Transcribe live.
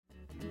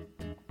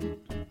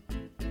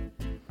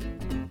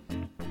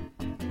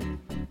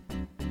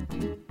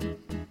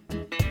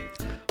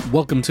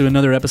Welcome to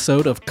another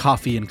episode of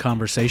Coffee and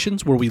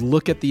Conversations, where we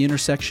look at the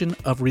intersection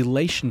of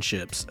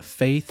relationships,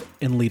 faith,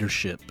 and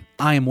leadership.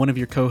 I am one of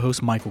your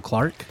co-hosts, Michael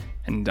Clark.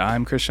 And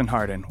I'm Christian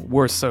Harden.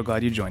 We're so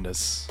glad you joined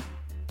us.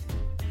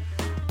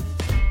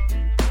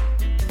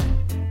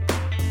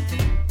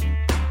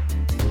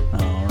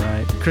 All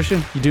right.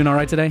 Christian, you doing all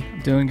right today?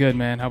 Doing good,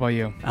 man. How about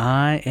you?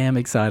 I am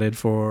excited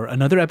for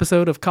another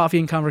episode of Coffee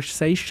and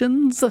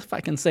Conversations, if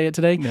I can say it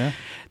today. Yeah.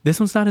 This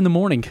one's not in the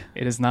morning.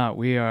 It is not.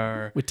 We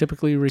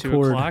typically 2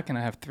 record. o'clock and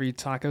I have 3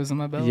 tacos in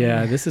my belly.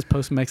 Yeah, this is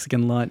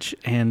post-Mexican lunch,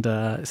 and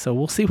so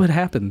we'll see what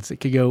happens. It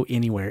could go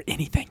anywhere.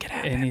 Anything could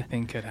happen.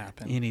 Anything could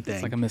happen. Anything.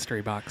 It's like a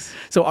mystery box.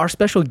 So our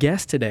special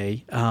guest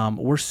today,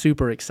 we're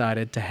super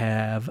excited to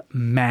have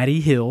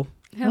Maddie Hill.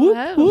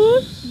 Hello. Whoop,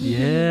 whoop.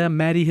 Yeah,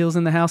 Maddie Hill's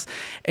in the house,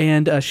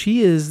 and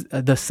she is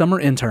the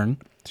summer intern.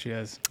 She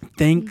is.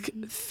 Thank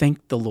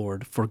the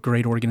Lord for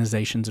great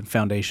organizations and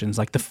foundations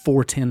like the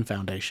 410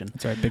 Foundation.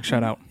 That's right. Big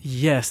shout out.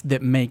 Yes,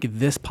 that make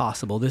this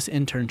possible, this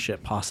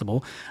internship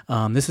possible.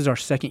 This is our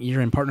second year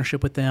in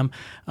partnership with them,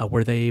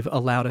 where they've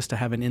allowed us to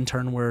have an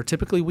intern where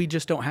typically we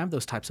just don't have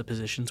those types of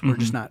positions. We're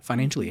just not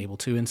financially able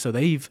to. And so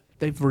they've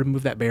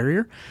removed that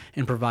barrier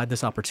and provide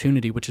this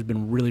opportunity, which has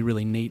been really,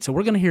 really neat. So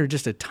we're going to hear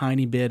just a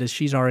tiny bit as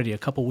she's already a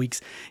couple weeks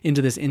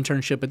into this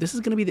internship, but this is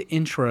going to be the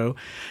intro,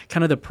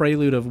 kind of the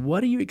prelude of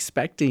what are you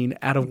expecting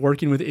out of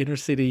working with inner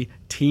city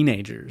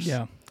teenagers.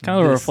 Yeah. Kind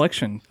of a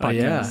reflection podcast.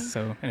 Yeah.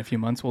 So in a few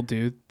months, we'll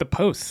do the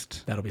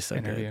post That'll be so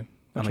interview. good. Which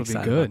I'm will be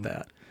excited good. about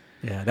that.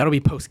 Yeah, that'll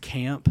be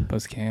post-camp.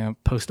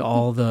 Post-camp. Post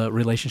all the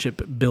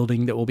relationship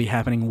building that will be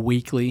happening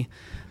weekly.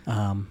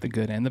 The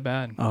good and the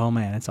bad. Oh,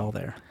 man, it's all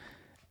there.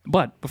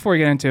 But before we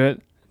get into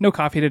it, no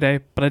coffee today,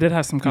 but I did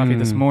have some coffee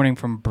this morning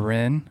from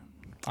Bryn.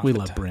 We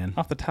love Bryn.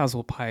 Off the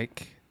Tazewell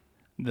Pike,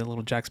 the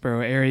little Jack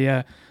Sparrow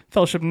area.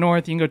 Fellowship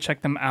North, you can go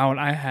check them out.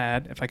 I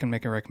had, if I can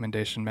make a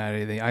recommendation,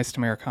 Maddie, the iced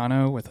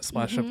Americano with a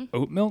splash of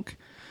oat milk.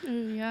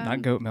 Yeah.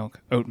 Not goat milk,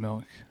 oat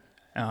milk.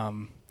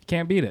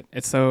 Can't beat it.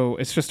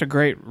 It's just a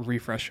great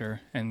refresher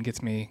and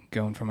gets me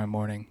going for my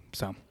morning.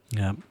 So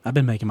Yeah, I've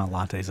been making my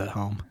lattes at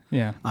home.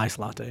 yeah, Ice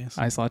lattes.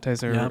 iced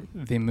lattes are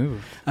the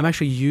move. I'm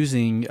actually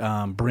using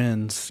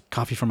Bryn's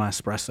coffee for my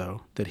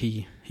espresso that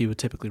he would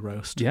typically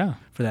roast. Yeah,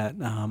 For that,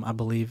 I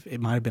believe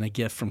it might have been a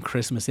gift from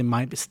Christmas. It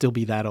might still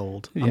be that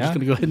old. I'm Yeah. just going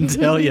to go ahead and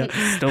tell you.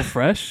 still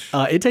fresh.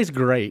 It tastes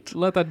great.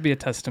 Let that be a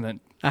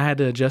testament. I had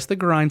to adjust the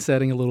grind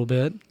setting a little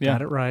bit. Yeah.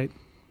 Got it right.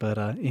 But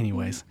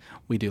anyways,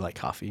 we do like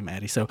coffee,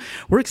 Maddie. So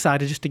we're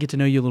excited just to get to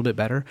know you a little bit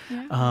better.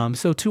 Yeah.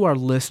 So to our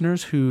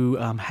listeners who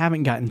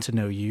haven't gotten to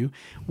know you,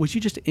 would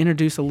you just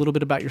introduce a little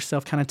bit about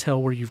yourself, kind of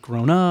tell where you've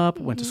grown up,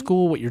 went to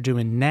school, what you're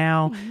doing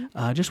now,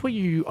 just what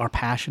you are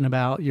passionate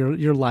about,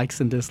 your likes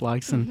and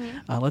dislikes, and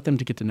let them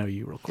to get to know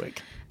you real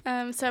quick.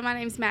 So my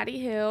name's Maddie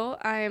Hill.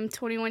 I am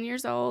 21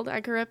 years old. I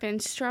grew up in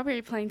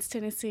Strawberry Plains,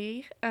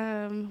 Tennessee.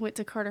 Went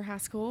to Carter High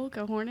School.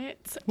 Go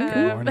Hornets.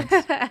 Hornets.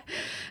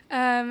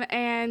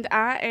 And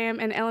I am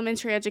an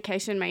elementary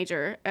education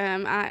major.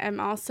 I am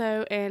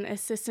also an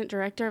assistant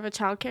director of a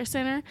child care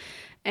center,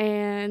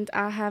 and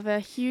I have a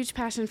huge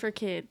passion for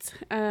kids.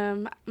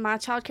 My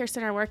child care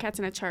center I work at's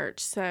in a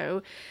church,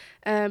 so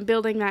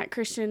building that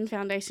Christian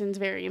foundation is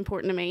very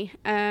important to me.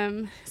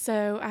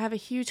 So I have a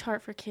huge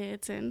heart for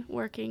kids and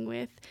working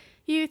with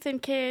youth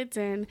and kids,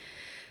 and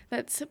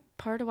that's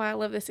part of why I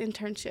love this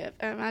internship.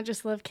 I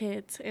just love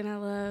kids, and I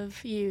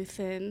love youth,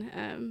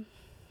 and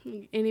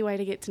any way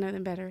to get to know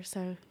them better.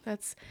 So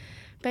that's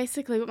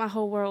basically what my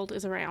whole world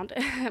is around.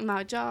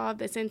 My job,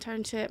 this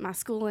internship, my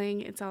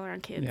schooling, it's all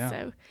around kids. Yeah.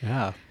 So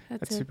Yeah.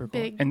 That's a super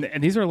big, cool.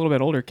 And these are a little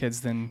bit older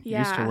kids than you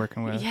used to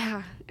working with.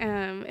 Yeah.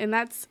 And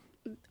that's,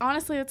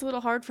 honestly, it's a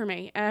little hard for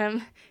me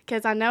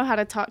because I know how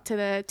to talk to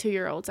the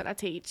 2-year-olds that I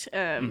teach.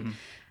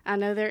 I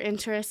know their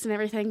interests and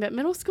everything, but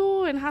middle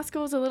school and high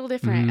school is a little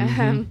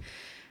different.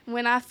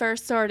 When I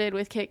first started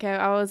with Kitco,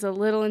 I was a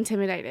little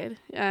intimidated,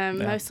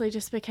 mostly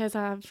just because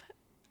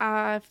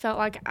I felt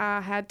like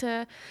I had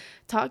to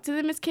talk to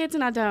them as kids,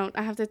 and I don't.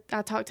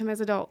 I talk to them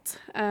as adults.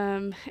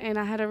 And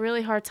I had a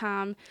really hard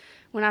time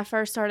when I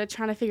first started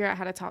trying to figure out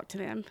how to talk to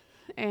them.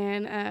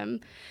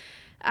 And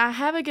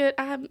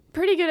I'm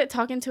pretty good at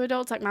talking to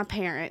adults, like my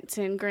parents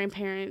and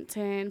grandparents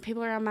and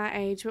people around my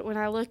age. But when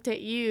I looked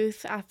at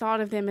youth, I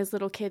thought of them as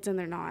little kids, and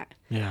they're not.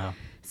 Yeah.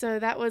 So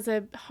that was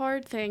a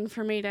hard thing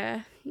for me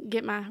to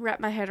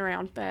wrap my head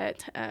around.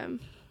 But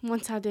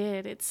once I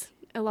did, it's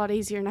a lot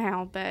easier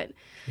now. But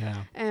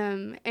Yeah.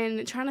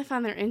 and trying to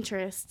find their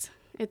interests,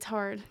 it's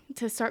hard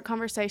to start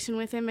conversation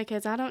with them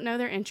because I don't know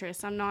their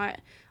interests. I'm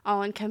not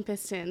all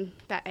encompassed in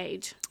that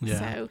age. Yeah.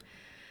 So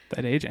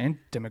That age and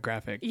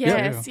demographic.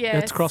 yes, too.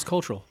 yes. It's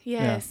cross-cultural.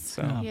 Yes,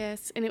 Yeah, so-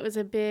 yes. And it was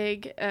a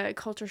big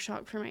culture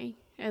shock for me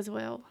as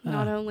well.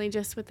 Not only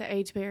just with the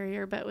age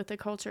barrier, but with the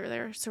culture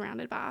they're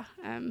surrounded by.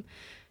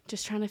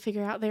 Just trying to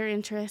figure out their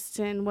interests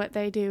and what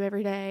they do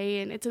every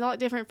day. And it's a lot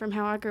different from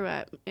how I grew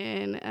up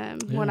and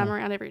what I'm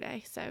around every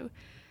day. So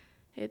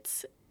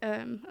it's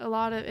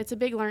it's a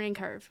big learning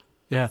curve.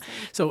 Yeah.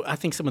 So I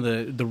think some of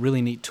the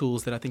really neat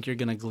tools that I think you're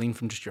going to glean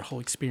from just your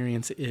whole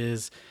experience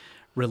is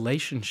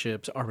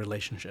relationships are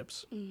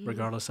relationships,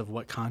 regardless of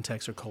what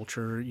context or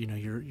culture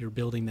you're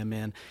building them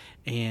in,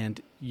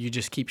 and you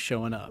just keep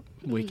showing up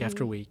week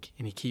after week,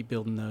 and you keep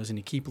building those, and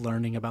you keep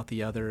learning about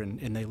the other,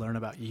 and they learn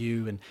about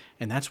you,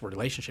 and that's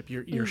relationship.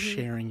 You're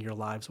sharing your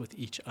lives with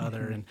each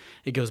other, and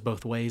it goes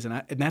both ways,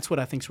 and that's what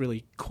I think is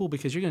really cool,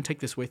 because you're going to take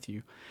this with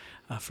you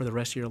for the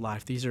rest of your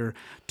life. These are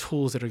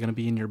tools that are going to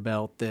be in your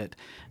belt that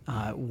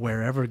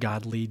wherever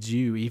God leads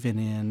you, even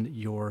in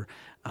your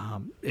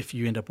if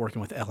you end up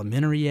working with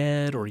elementary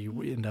ed, or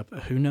you end up,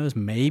 who knows,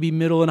 maybe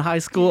middle and high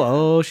school.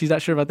 Oh, she's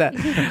not sure about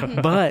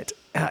that. But,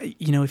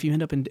 if you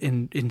end up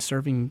in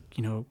serving,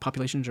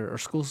 populations or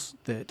schools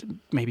that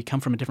maybe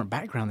come from a different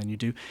background than you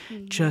do,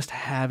 just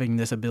having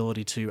this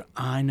ability to,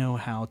 I know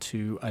how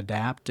to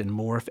adapt and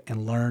morph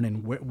and learn,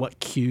 and what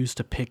cues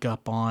to pick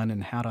up on,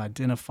 and how to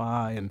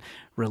identify and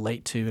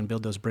relate to and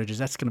build those bridges,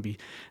 that's going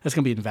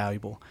to be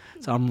invaluable.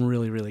 So I'm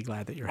really, really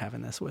glad that you're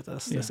having this with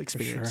us, this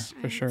experience.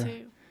 For sure.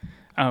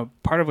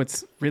 Part of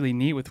what's really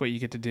neat with what you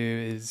get to do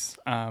is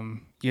you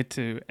get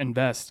to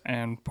invest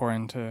and pour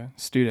into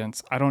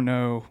students. I don't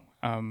know,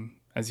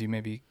 as you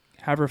maybe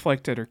have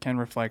reflected or can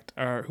reflect,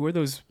 who are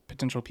those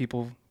potential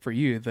people for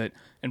you that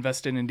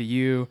invested into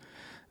you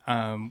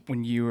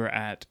when you were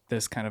at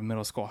this kind of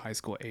middle school, high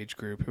school age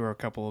group? Who are a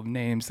couple of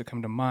names that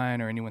come to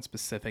mind, or anyone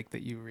specific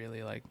that you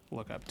really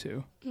look up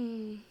to?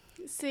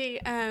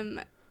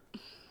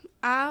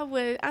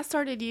 I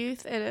started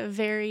youth at a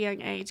very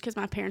young age because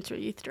my parents were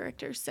youth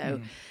directors. So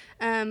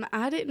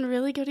I didn't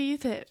really go to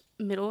youth at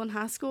middle and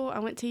high school. I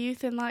went to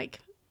youth in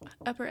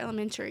upper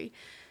elementary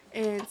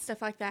and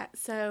stuff like that.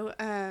 So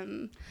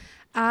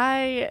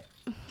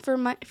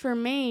for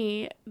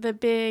me, the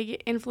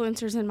big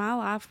influencers in my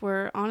life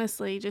were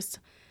honestly just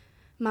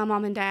my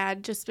mom and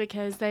dad, just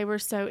because they were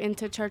so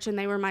into church and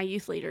they were my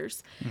youth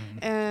leaders.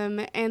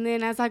 And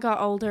then as I got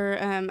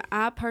older,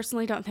 I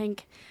personally don't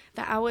think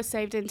that I was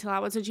saved until I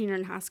was a junior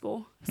in high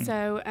school.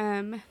 So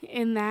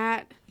in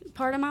that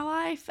part of my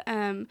life,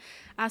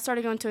 I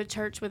started going to a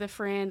church with a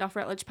friend off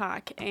Rutledge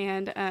Pike,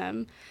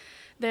 and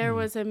there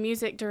was a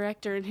music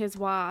director and his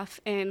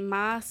wife, and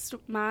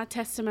my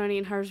testimony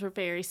and hers were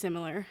very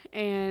similar.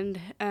 And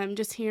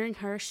just hearing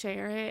her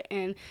share it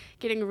and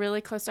getting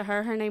really close to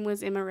her name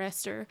was Emma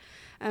Rester,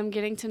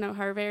 getting to know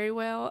her very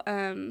well,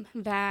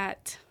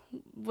 that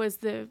was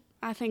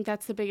I think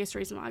that's the biggest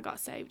reason why I got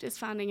saved, is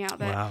finding out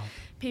that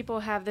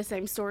people have the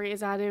same story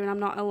as I do, and I'm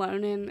not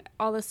alone in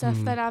all the stuff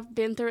that I've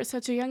been through at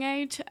such a young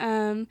age.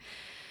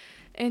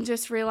 And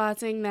just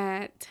realizing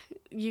that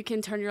you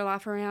can turn your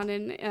life around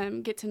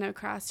and get to know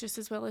Christ just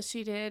as well as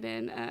she did.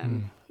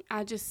 And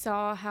I just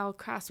saw how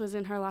Christ was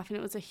in her life, and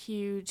it was a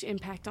huge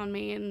impact on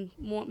me, and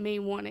me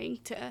wanting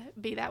to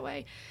be that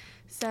way.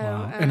 So,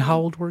 and how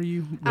old were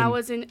you? I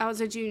was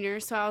a junior,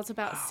 so I was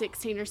about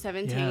 16 or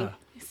 17. Yeah.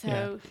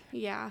 So,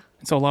 yeah.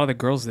 So a lot of the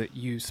girls that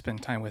you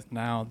spend time with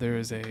now, there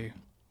is a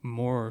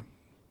more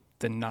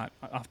than not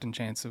often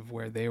chance of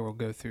where they will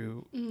go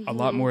through a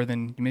lot more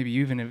than maybe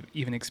you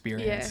even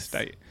experienced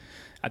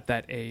at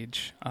that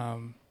age.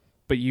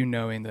 But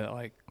knowing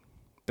that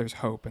there's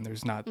hope, and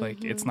there's not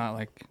it's not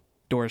like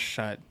doors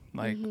shut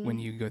when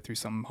you go through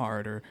something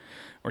hard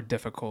or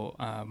difficult.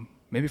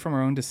 Maybe from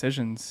our own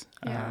decisions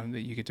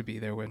that you get to be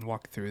there and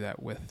walk through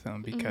that with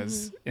them,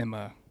 because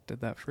Emma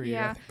did that for you.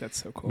 I think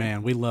that's so cool.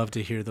 Man, we love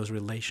to hear those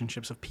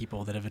relationships of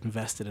people that have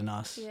invested in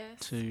us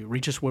to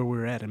reach us where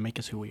we're at and make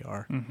us who we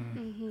are.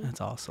 That's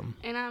awesome.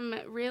 And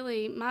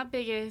my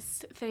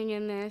biggest thing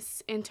in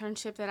this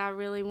internship that I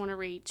really want to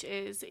reach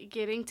is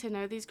getting to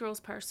know these girls'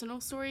 personal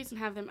stories and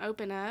have them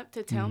open up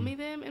to tell me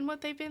them and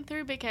what they've been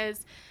through,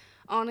 because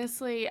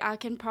honestly, I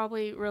can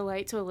probably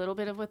relate to a little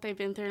bit of what they've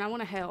been through, and I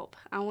want to help.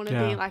 I want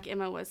to be like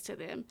Emma was to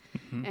them,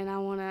 and I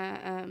want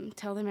to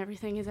tell them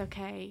everything is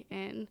okay,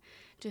 and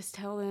just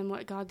tell them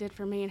what God did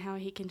for me and how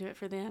He can do it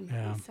for them.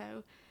 Yeah. So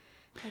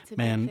that's a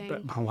big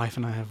thing. My wife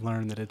and I have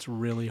learned that it's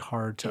really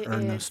hard to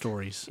earn those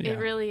stories. It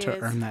really is. To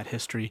earn that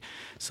history.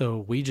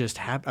 So we just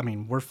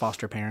we're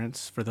foster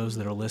parents, for those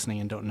that are listening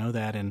and don't know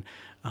that, and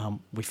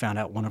we found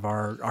out one of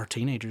our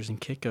teenagers in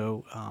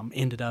Kiko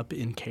ended up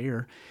in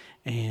care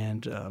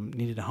and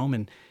needed a home,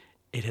 and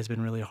it has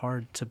been really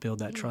hard to build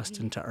that trust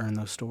and to earn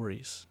those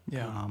stories.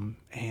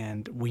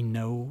 And we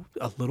know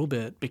a little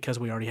bit because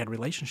we already had a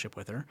relationship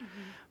with her.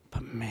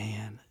 But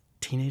man,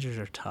 teenagers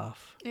are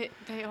tough.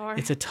 They are.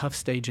 It's a tough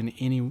stage in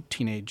any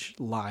teenage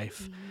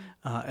life,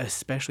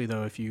 especially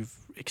though if you've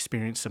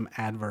experienced some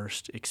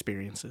adverse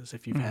experiences,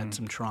 if you've had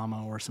some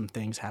trauma or some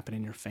things happen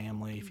in your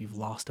family, if you've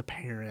lost a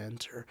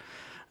parent, or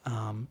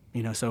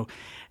so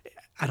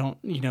I don't,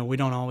 we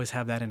don't always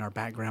have that in our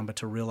background, but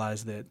to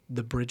realize that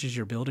the bridges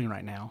you're building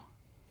right now,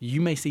 you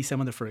may see some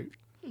of the fruit,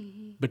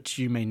 but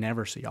you may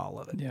never see all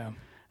of it. Yeah.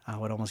 I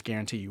would almost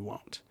guarantee you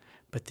won't.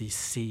 but these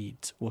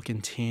seeds will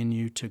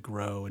continue to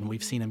grow, and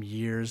we've seen them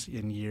years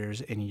and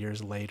years and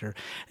years later.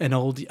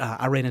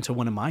 I ran into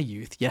one of my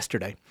youth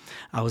yesterday.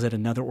 I was at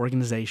another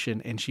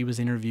organization, and she was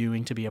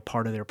interviewing to be a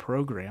part of their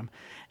program,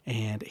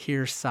 and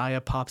here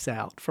Saya pops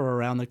out from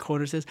around the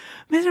corner and says,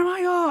 "Mr.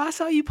 Michael, I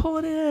saw you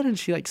pulling in," and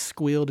she like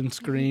squealed and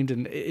screamed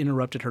and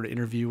interrupted her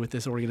interview with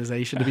this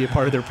organization to be a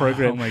part of their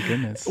program. Oh my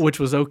goodness. Which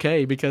was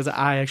okay, because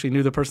I actually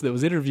knew the person that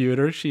was interviewing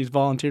her. She's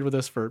volunteered with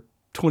us for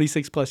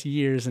 26 plus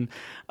years, and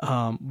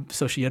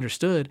so she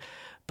understood.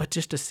 But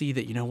just to see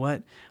that, you know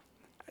what,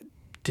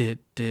 did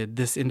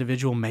this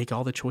individual make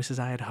all the choices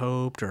I had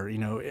hoped? Or,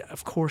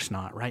 of course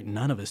not, right?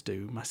 None of us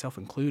do, myself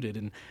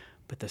included.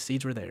 But the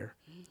seeds were there.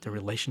 The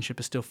relationship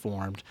is still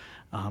formed.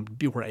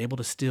 We're able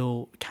to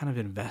still kind of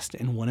invest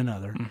in one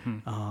another.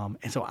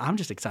 And so I'm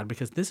just excited,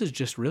 because this is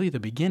just really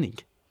the beginning.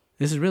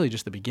 This is really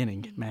just the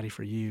beginning, Maddie,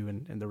 for you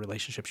and the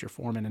relationships you're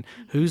forming. And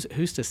who's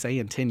to say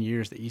in 10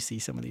 years that you see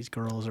some of these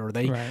girls, or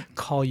they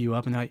call you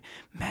up and they're like,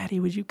 "Maddie,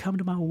 would you come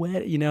to my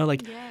wedding?"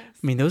 Yes.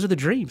 I mean, those are the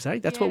dreams,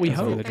 right? That's what we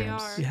hope. They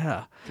are.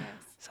 Yeah. Yes.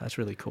 So that's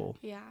really cool.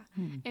 Yeah.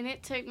 And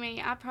it took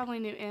me, I probably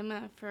knew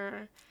Emma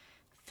for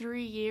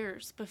 3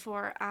 years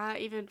before I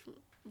even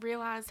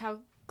realized how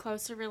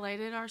closely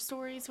related our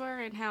stories were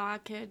and how I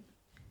could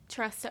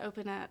trust to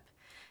open up.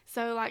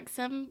 So, like,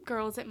 some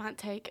girls, it might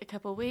take a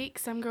couple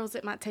weeks. Some girls,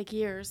 it might take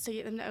years to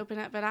get them to open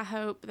up. But I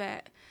hope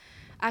that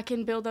I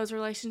can build those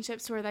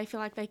relationships where they feel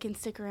like they can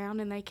stick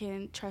around and they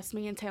can trust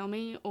me and tell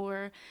me,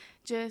 or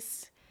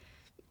just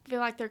feel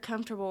like they're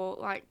comfortable.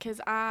 Like, because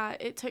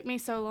it took me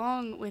so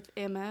long with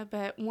Emma,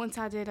 but once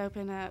I did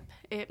open up,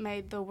 it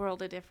made the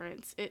world a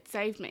difference. It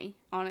saved me,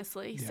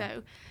 honestly. Yeah.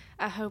 So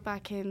I hope I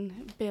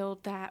can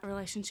build that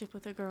relationship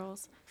with the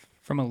girls.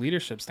 From a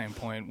leadership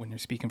standpoint, when you're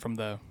speaking from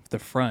the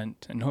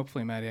front, and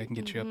hopefully, Maddie, I can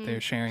get you up there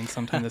sharing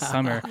sometime this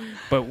summer,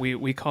 but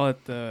we call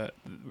it the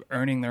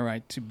earning the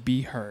right to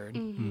be heard.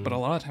 But a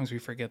lot of times we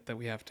forget that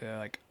we have to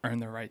like earn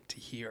the right to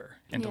hear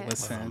and to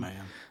listen. Oh,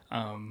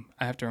 man.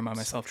 I have to remind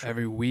myself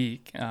every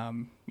week,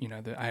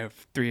 that I have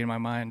 3 in my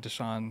mind,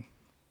 DeWan,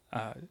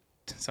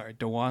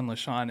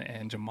 LaShawn,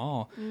 and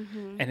Jamal,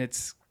 and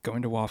it's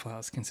going to Waffle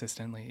House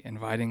consistently,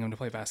 inviting them to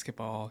play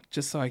basketball,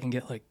 just so I can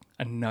get like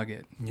a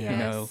nugget.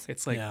 Yes.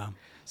 It's like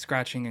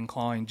scratching and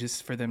clawing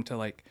just for them to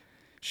like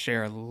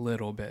share a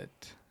little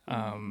bit.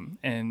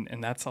 And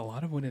that's a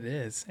lot of what it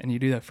is. And you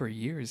do that for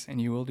years, and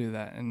you will do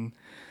that. And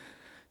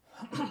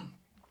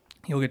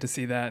you'll get to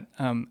see that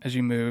as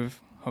you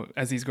move,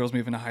 as these girls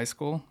move into high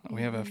school.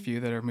 We have a few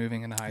that are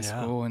moving into high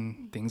school,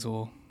 and things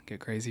will get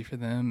crazy for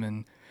them.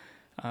 And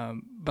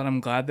but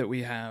I'm glad that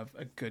we have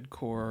a good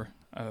core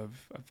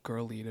of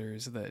girl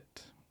leaders that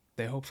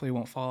they hopefully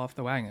won't fall off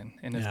the wagon.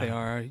 And if they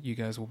are, you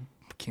guys will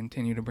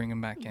continue to bring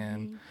them back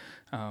in,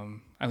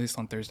 at least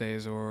on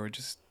Thursdays, or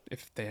just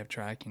if they have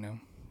track,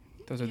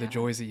 those are the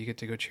joys that you get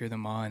to go cheer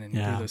them on and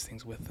do those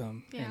things with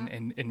them.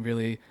 And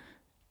really,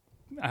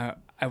 I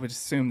would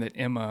assume that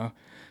Emma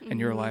and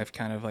your life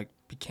kind of like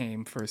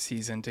became for a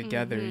season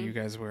together. You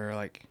guys were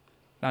like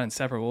not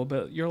inseparable,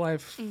 but your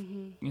life,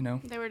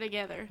 They were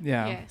together.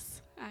 Yeah.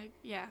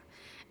 Yes.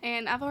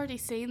 And I've already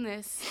seen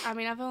this. I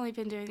mean, I've only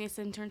been doing this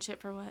internship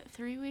for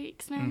 3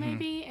 weeks now,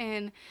 maybe.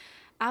 And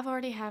I've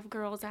already have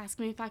girls ask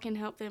me if I can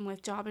help them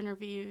with job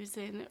interviews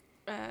and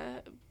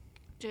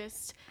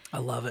I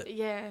love it.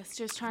 Yes,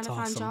 just trying to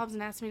find jobs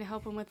and ask me to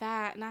help them with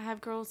that. And I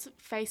have girls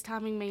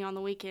FaceTiming me on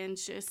the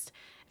weekends, just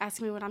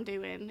asking me what I'm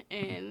doing.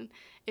 And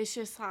it's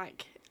just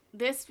like,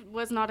 this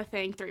was not a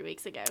thing 3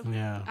 weeks ago.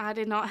 Yeah. I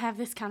did not have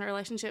this kind of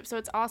relationship. So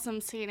it's awesome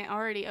seeing it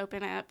already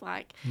open up,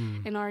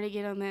 and already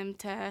getting them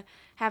to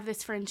have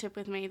this friendship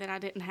with me that I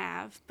didn't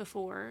have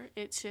before.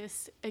 It's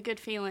just a good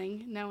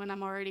feeling knowing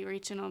I'm already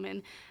reaching them,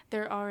 and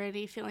they're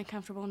already feeling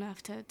comfortable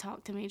enough to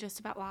talk to me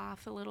just about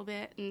life a little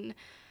bit, and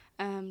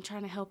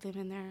trying to help them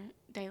in their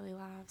daily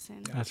lives.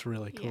 And that's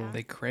really cool.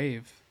 They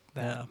crave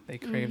that. They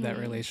crave that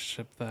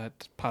relationship,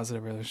 that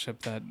positive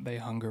relationship, that they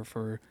hunger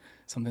for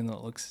something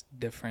that looks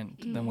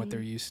different than what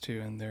they're used to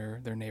in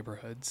their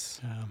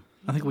neighborhoods. Yeah.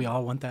 I think we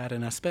all want that,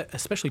 and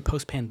especially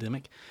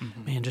post-pandemic,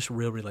 man, just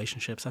real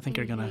relationships. I think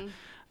are going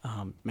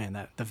to,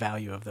 that the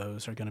value of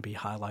those are going to be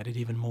highlighted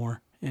even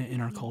more in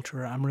our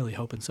culture. I'm really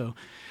hoping so.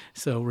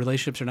 So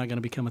relationships are not going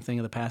to become a thing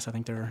of the past. I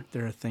think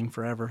they're a thing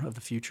forever of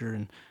the future,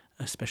 and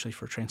especially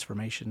for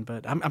transformation.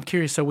 But I'm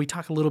curious, so we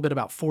talked a little bit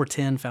about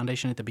 410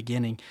 Foundation at the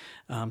beginning.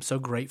 So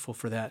grateful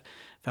for that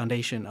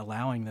foundation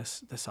allowing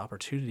this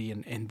opportunity,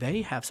 and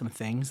they have some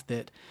things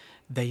that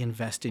they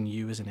invest in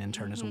you as an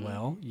intern as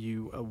well.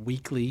 You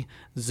weekly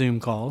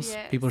Zoom calls.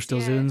 Yes, people are still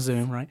doing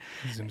Zoom, right?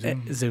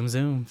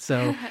 Zoom.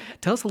 So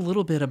tell us a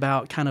little bit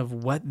about kind of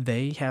what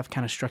they have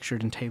kind of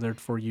structured and tailored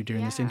for you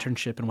during this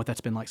internship, and what that's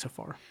been like so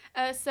far.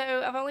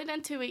 So I've only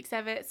done 2 weeks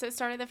of it. So it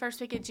started the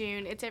first week of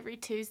June. It's every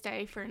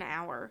Tuesday for an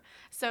hour.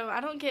 So I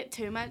don't get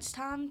too much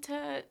time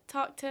to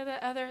talk to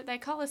the other. They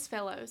call us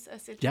fellows.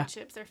 Us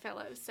internships are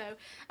fellows. So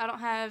I don't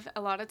have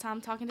a lot of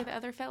time talking to the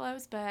other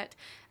fellows. But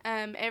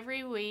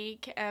every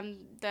week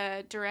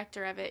the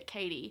director of it,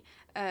 Katie,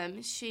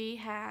 she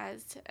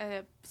has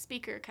a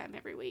speaker come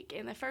every week.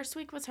 And the first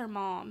week was her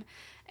mom.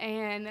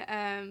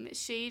 And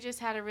she just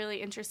had a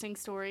really interesting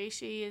story.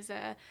 She is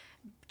a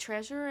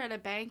treasurer at a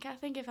bank, I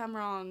think, if I'm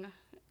wrong.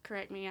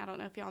 Correct me, I don't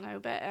know if y'all know.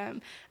 But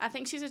I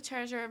think she's a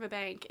treasurer of a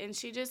bank. And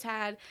she just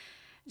had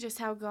just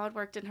how God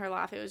worked in her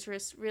life. It was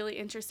just really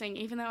interesting.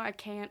 Even though I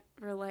can't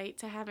relate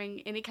to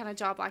having any kind of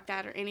job like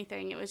that or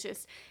anything, it was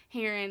just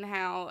hearing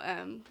how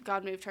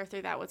God moved her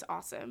through that was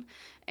awesome.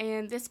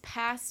 And this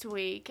past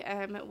week,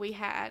 we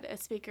had a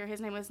speaker. His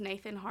name was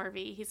Nathan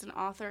Harvey. He's an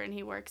author, and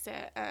he works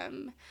at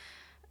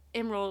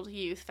Emerald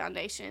Youth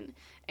Foundation.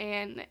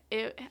 And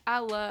I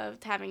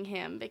loved having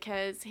him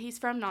because he's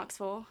from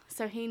Knoxville,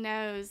 so he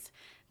knows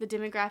the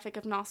demographic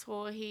of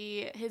Knoxville.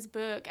 His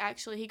book,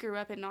 actually, he grew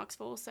up in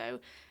Knoxville, so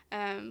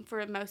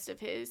for most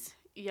of his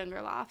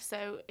younger life.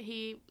 So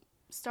he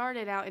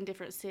started out in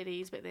different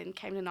cities, but then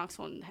came to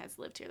Knoxville and has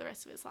lived here the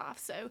rest of his life.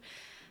 So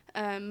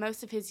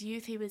most of his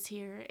youth he was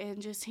here, and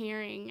just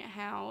hearing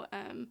how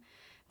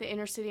the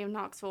inner city of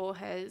Knoxville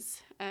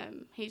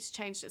he's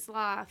changed his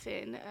life,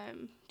 and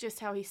just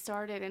how he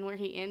started and where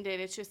he ended,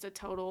 it's just a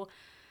total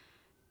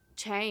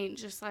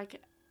change, just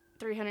like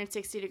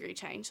 360-degree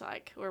change,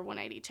 like, or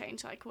 180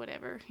 change, like,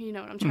 whatever, you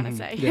know what I'm trying to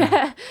say.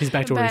 Yeah. He's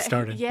back to where he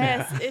started.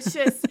 Yes,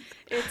 yeah.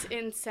 it's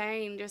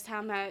insane just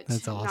how much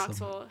awesome.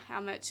 Knoxville,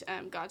 how much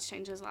God's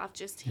changed his life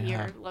just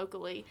here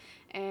locally.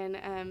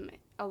 And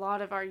a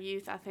lot of our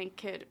youth, I think,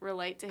 could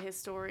relate to his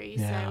story.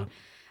 Yeah.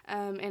 So,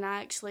 and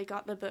I actually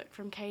got the book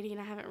from Katie,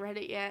 and I haven't read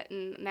it yet,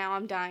 and now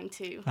I'm dying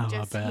to,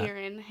 just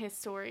hearing his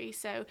story.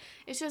 So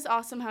it's just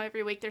awesome how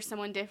every week there's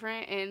someone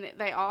different, and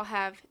they all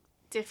have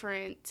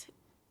different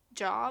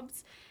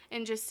jobs,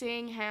 and just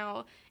seeing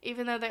how,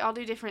 even though they all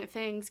do different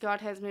things, God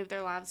has moved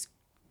their lives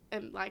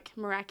like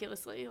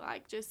miraculously,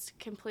 like just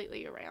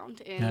completely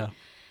around. And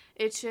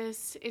it's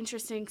just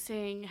interesting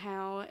seeing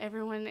how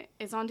everyone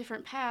is on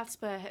different paths,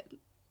 but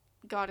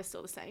God is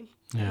still the same.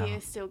 Yeah. He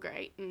is still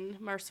great and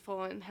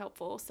merciful and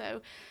helpful.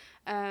 So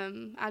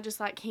I just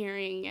like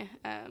hearing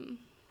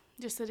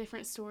just the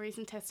different stories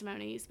and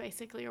testimonies,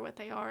 basically, or what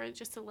they are, and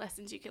just the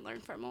lessons you can learn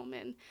from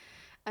them.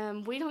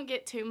 And we don't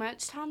get too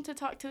much time to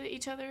talk to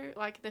each other,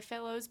 like the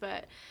fellows,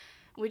 but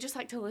we just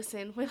like to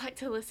listen. We like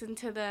to listen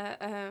to the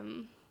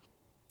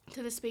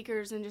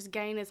speakers and just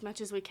gain as much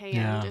as we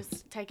can,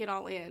 just take it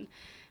all in,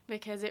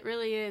 because it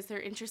really is, they're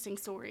interesting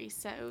stories.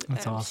 So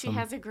that's awesome. She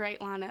has a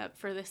great lineup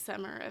for this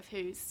summer of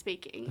who's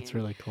speaking. That's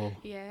really cool.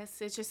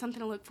 Yes, it's just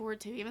something to look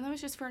forward to, even though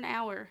it's just for an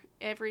hour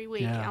every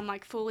week. I'm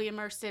like fully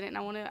immersed in it, and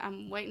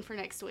I'm waiting for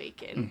next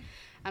week, and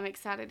I'm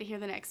excited to hear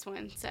the next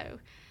one. So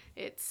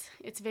it's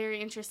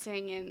very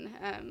interesting, and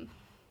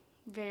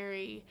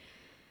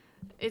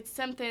it's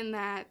something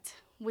that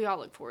we all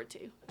look forward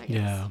to, I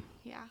guess.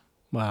 Yeah.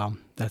 Wow,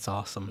 that's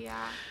awesome.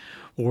 Yeah.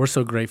 Well, we're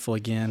so grateful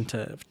again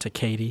to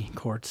Katie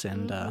Courts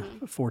and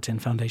 410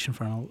 Foundation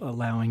for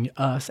allowing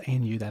us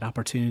and you that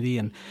opportunity.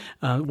 And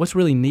what's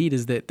really neat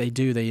is that they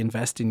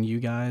invest in you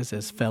guys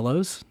as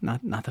fellows,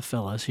 not the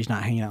fellas. She's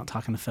not hanging out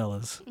talking to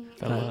fellas.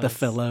 The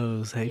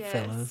fellows. Hey,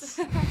 fellas.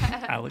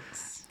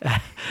 Alex.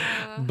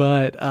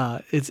 But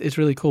it's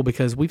really cool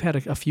because we've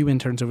had a few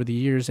interns over the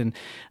years, and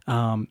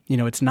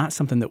it's not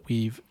something that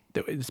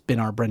it's been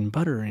our bread and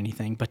butter or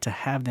anything, but to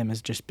have them has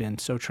just been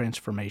so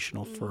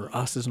transformational for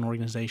us as an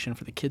organization,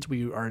 for the kids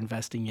we are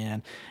investing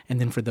in,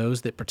 and then for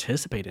those that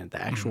participate in it,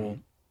 the actual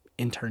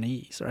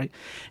internees, right?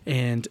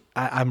 And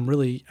I'm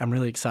really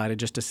excited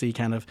just to see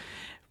kind of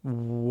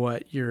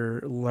what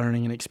you're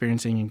learning and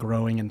experiencing and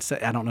growing. And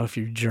I don't know if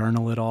you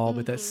journal at all,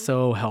 but that's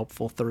so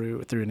helpful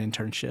through an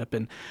internship.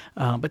 And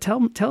but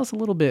tell us a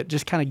little bit,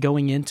 just kind of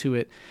going into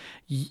it.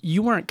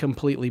 You weren't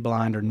completely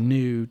blind or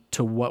new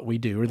to what we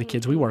do or the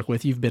kids we work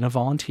with. You've been a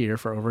volunteer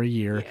for over a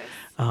year,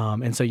 yes.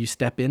 And so you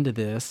step into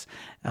this.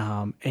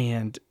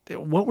 And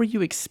what were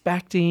you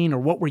expecting, or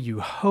what were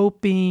you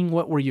hoping?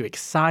 What were you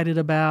excited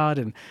about?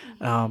 And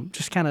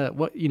just kind of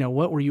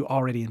what were you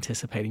already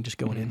anticipating just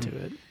going into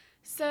it?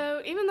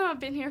 So even though I've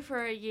been here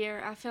for a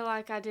year, I feel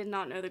like I did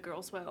not know the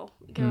girls well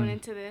going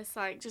into this.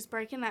 Like, just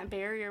breaking that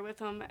barrier with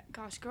them.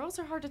 Gosh, girls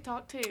are hard to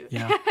talk to.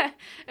 Yeah.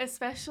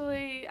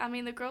 Especially,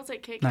 the girls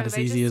at Kitco. Not as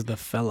easy as the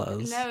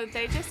fellas. No,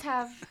 they just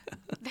have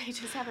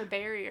a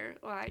barrier.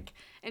 Like,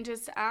 and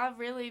I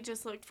really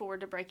just looked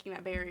forward to breaking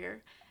that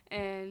barrier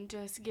and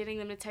just getting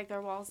them to take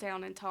their walls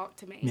down and talk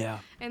to me. Yeah.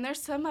 And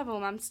there's some of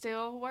them I'm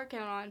still working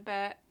on,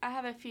 but I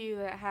have a few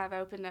that have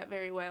opened up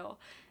very well.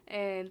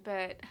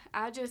 But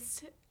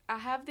I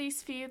have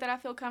these few that I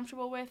feel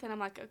comfortable with, and I'm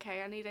like,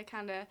 okay, I need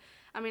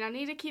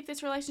to keep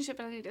this relationship,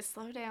 but I need to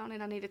slow down,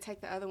 and I need to take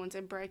the other ones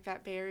and break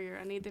that barrier.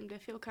 I need them to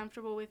feel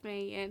comfortable with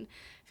me and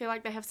feel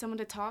like they have someone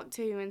to talk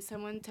to and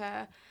someone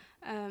to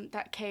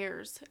that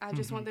cares. I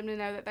just want them to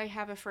know that they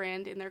have a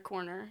friend in their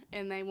corner,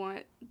 and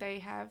they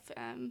have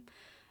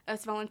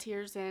us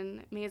volunteers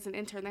and me as an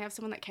intern. They have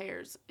someone that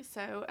cares.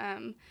 So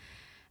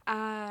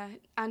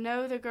I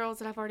know the girls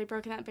that have already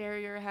broken that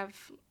barrier have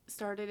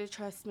started to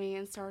trust me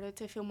and started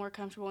to feel more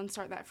comfortable and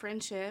start that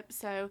friendship.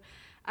 So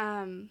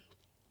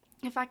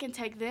if I can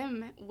take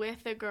them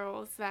with the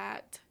girls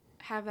that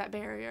have that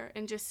barrier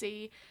and just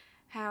see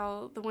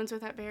how the ones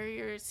with that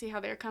barrier, see how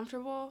they're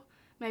comfortable,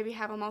 maybe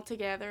have them all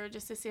together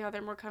just to see how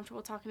they're more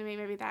comfortable talking to me,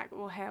 maybe that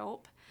will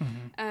help.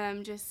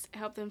 Just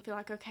help them feel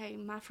like, okay,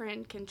 my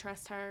friend can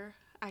trust her.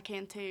 I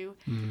can too.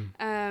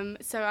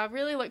 So I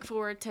really look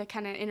forward to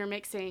kind of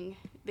intermixing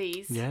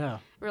these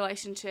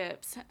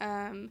relationships.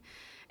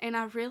 And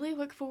I really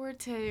look forward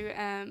to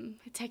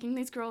taking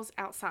these girls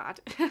outside,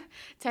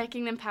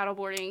 taking them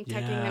paddleboarding,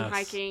 taking them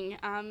hiking.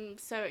 I'm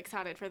so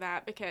excited for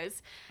that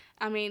because,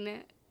 I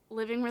mean,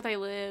 living where they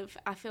live,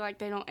 I feel like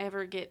they don't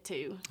ever get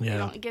to. They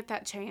don't get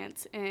that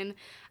chance. And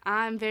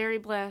I'm very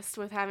blessed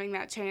with having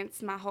that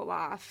chance my whole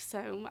life.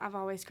 So I've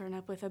always grown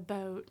up with a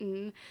boat,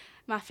 and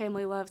my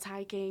family loves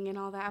hiking and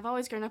all that. I've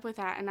always grown up with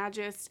that. And I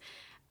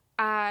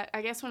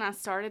guess when I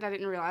started, I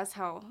didn't realize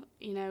how,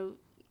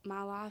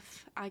 my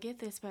life, I get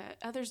this, but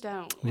others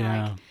don't.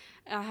 Yeah. Like,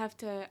 I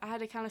had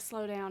to kind of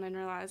slow down and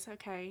realize,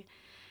 okay,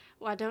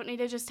 well, I don't need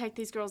to just take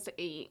these girls to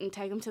eat and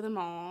take them to the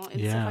mall and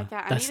stuff like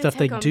that. That's stuff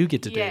they do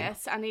get to do.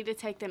 Yes, I need to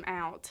take them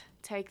out,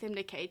 take them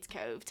to Kate's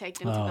Cove, take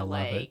them to the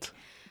lake,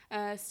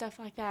 stuff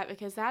like that,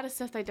 because that is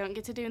stuff they don't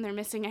get to do and they're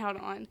missing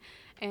out on.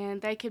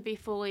 And they could be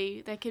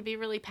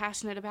really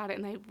passionate about it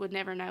and they would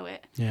never know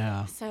it.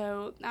 Yeah.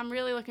 So I'm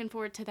really looking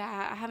forward to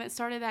that. I haven't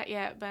started that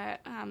yet,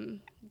 but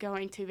I'm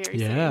going to very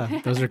soon.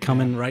 Yeah, those are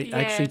coming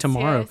actually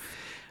tomorrow.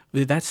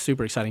 Yes. That's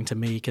super exciting to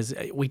me because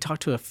we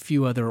talked to a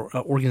few other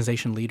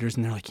organization leaders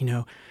and they're like,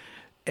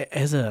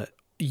 as a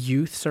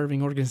youth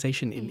serving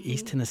organization in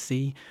East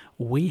Tennessee,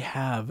 we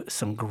have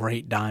some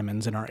great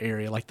diamonds in our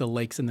area, like the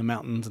lakes and the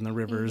mountains and the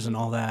rivers and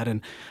all that.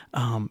 And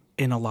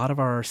a lot of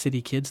our city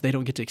kids, they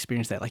don't get to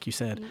experience that, like you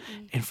said.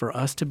 And for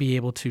us to be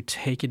able to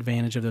take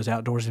advantage of those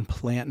outdoors and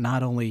plant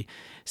not only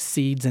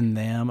seeds in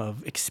them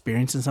of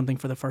experiencing something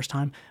for the first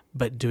time,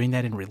 but doing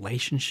that in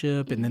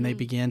relationship. And then they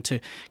begin to,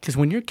 because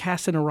when you're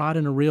casting a rod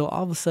and a reel,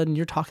 all of a sudden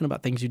you're talking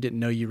about things you didn't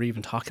know you were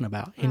even talking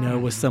about,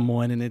 with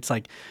someone. And it's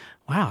like,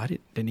 wow, I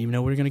didn't even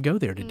know we were going to go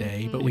there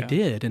today, but we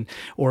did.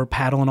 Or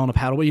paddling on a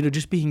paddle,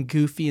 just being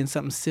goofy and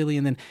something silly.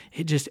 And then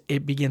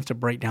it begins to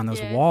break down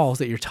those walls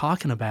that you're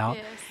talking about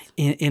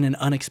in an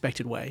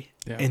unexpected way.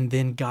 Yeah. And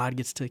then God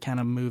gets to kind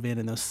of move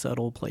in those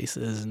subtle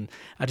places. And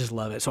I just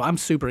love it. So I'm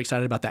super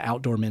excited about the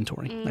outdoor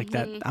mentoring like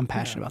that. I'm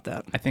passionate about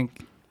that. I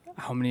think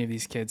how many of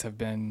these kids have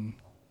been,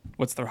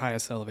 what's their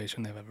highest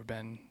elevation they've ever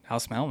been?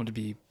 House Mountain to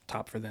be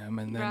top for them.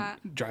 And then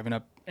driving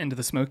up into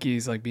the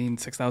Smokies, like being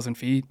 6,000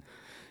 feet.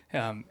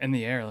 In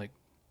the air, like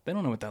they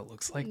don't know what that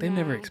looks like. They've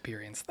never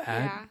experienced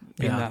that,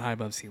 being that high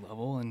above sea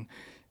level, and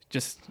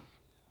just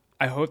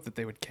I hope that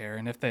they would care.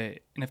 And if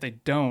they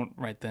don't,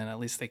 right then at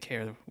least they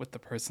care with the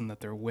person that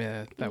they're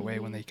with. That way,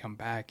 when they come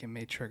back, it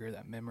may trigger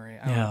that memory.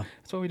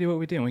 That's why we do what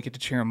we do, and we get to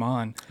cheer them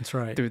on. That's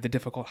right. Through the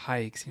difficult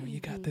hikes, you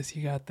got this,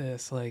 you got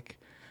this. Like,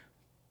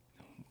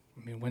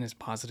 I mean, when is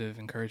positive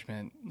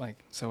encouragement?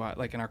 Like, so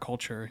like in our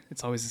culture,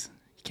 it's always.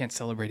 You can't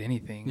celebrate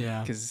anything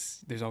because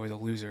there's always a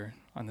loser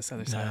on this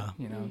other side,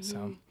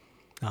 so.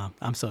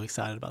 I'm so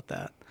excited about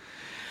that.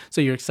 So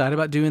you're excited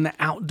about doing the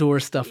outdoor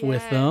stuff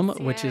with them,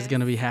 which is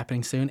going to be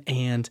happening soon.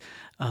 And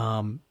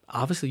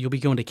obviously you'll be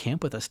going to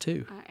camp with us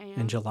too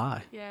in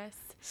July. Yes.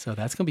 So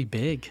that's going to be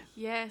big.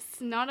 Yes,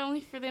 not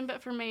only for them,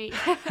 but for me.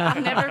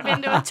 I've never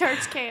been to a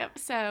church camp,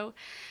 so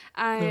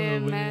I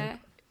am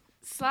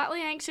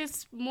slightly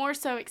anxious, more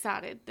so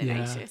excited than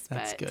anxious.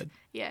 That's good.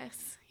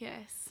 Yes.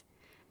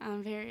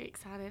 I'm very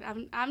excited.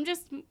 I'm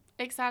just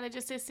excited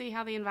just to see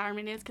how the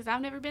environment is because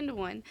I've never been to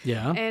one.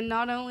 Yeah. And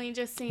not only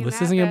just seeing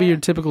this isn't going to be your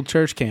typical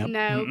church camp.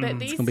 No, but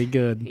these... It's going to be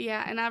good.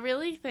 Yeah, and I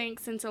really think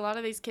since a lot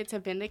of these kids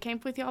have been to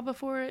camp with y'all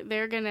before,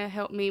 they're going to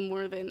help me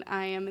more than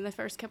I am in the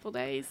first couple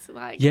days.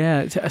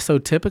 So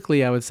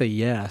typically I would say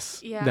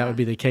yes. Yeah. That would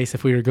be the case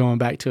if we were going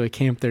back to a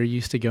camp they're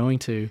used to going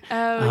to.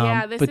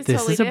 Oh, this is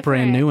totally different. A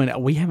brand new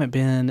one. We haven't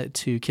been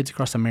to Kids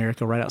Across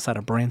America right outside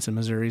of Branson,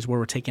 Missouri, is where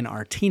we're taking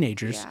our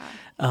teenagers. Yeah.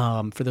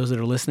 For those that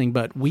are listening,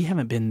 but we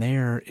haven't been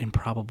there in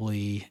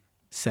probably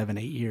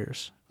 7-8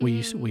 years.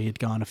 We had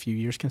gone a few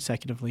years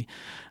consecutively,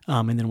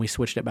 and then we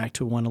switched it back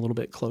to one a little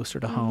bit closer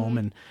to home,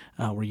 and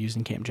we're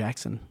using Camp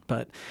Jackson.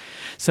 But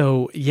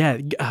so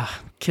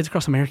Kids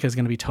Across America is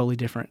going to be totally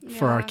different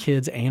for our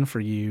kids and for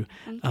you.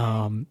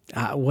 Okay.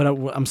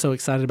 What I'm so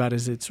excited about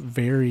is it's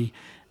very.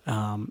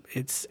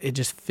 It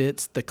just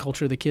fits the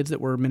culture of the kids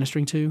that we're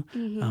ministering to.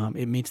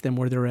 It meets them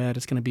where they're at.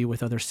 It's going to be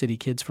with other city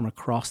kids from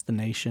across the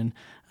nation.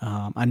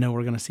 I know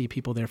we're going to see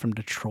people there from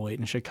Detroit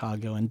and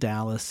Chicago and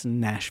Dallas and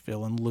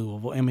Nashville and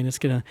Louisville. I mean, it's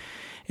going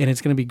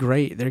to be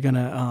great. They're going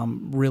to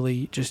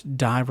really just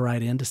dive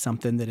right into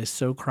something that is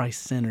so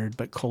Christ-centered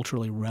but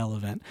culturally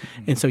relevant.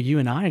 And so you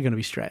and I are going to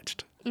be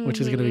stretched.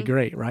 Which is going to be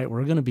great, right?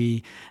 We're going to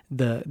be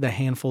the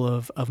handful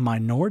of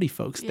minority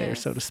folks there,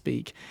 so to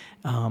speak.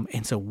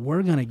 And so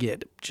we're going to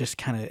get just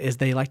kind of, as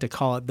they like to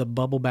call it, the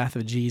bubble bath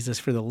of Jesus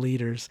for the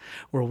leaders,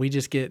 where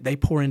they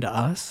pour into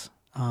us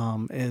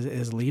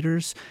as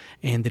leaders,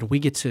 and then we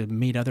get to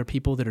meet other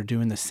people that are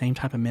doing the same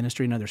type of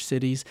ministry in other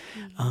cities,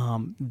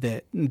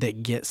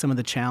 that get some of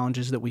the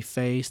challenges that we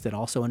face, that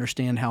also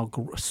understand how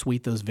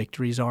sweet those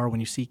victories are when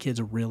you see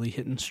kids really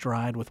hitting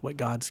stride with what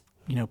God's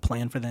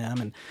plan for them,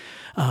 and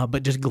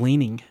but just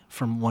gleaning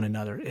from one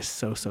another is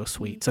so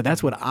sweet. So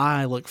that's what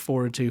I look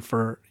forward to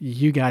for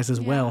you guys as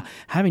well,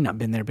 having not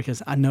been there,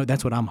 because I know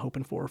that's what I'm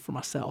hoping for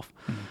myself.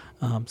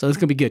 So it's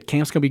gonna be good.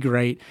 Camp's gonna be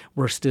great.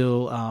 We're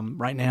still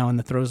right now in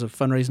the throes of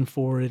fundraising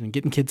for it and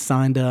getting kids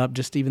signed up.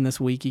 Just even this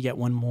week, you get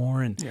one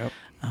more, and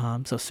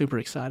so super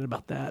excited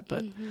about that.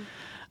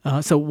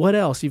 But so what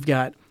else? You've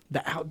got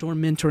the outdoor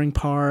mentoring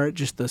part,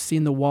 just the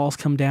seeing the walls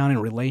come down in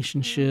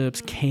relationships,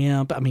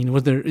 camp. I mean,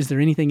 is there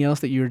anything else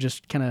that you were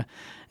just kind of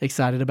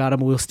excited about? I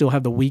mean, we'll still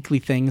have the weekly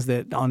things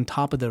that on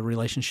top of the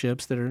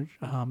relationships that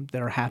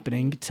are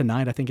happening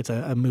tonight. I think it's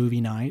a movie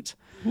night.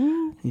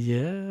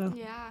 Yeah.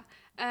 Yeah.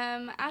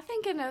 I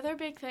think another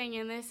big thing,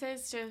 and this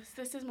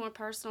is more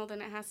personal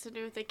than it has to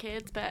do with the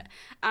kids, but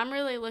I'm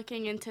really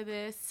looking into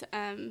this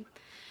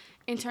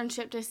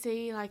internship to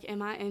see, like,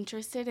 am I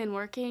interested in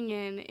working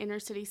in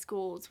inner city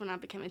schools when I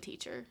become a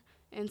teacher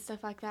and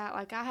stuff like that.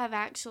 Like, I have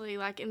actually,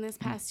 like, in this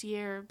past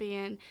year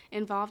being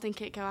involved in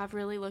KitCo, I've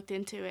really looked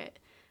into it.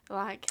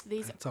 Like,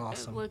 That's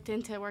awesome. Looked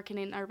into working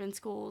in urban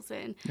schools,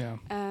 and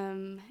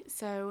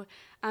so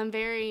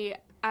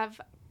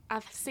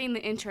I've seen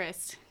the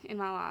interest in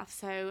my life.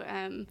 So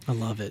I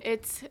love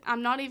it.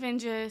 I'm not even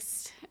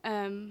just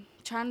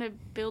trying to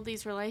build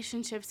these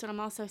relationships, but I'm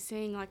also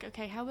seeing, like,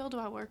 okay, how well do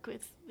I work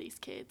with these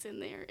kids in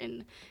their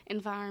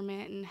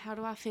environment, and how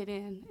do I fit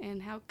in,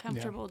 and how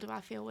comfortable do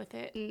I feel with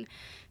it? And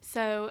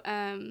so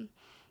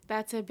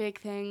that's a big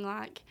thing,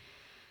 like,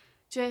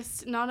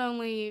 just not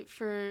only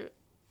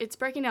it's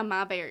breaking down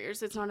my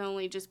barriers. It's not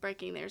only just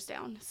breaking theirs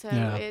down. So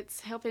it's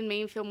helping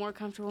me feel more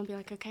comfortable and be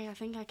like, okay, I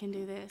think I can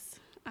do this.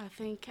 I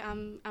think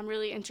I'm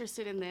really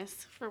interested in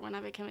this for when I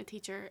become a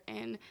teacher.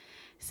 And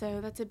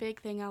so that's a big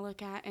thing I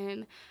look at.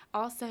 And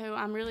also,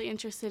 I'm really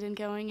interested in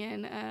going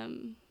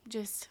and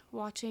just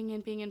watching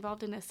and being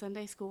involved in a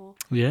Sunday school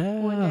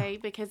one day,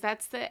 because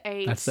that's the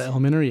age. That's the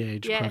elementary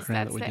age program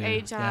that we do. Yes, that's the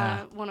age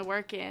I want to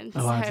work in.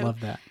 Oh, so I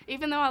love that.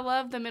 Even though I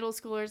love the middle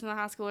schoolers and the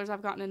high schoolers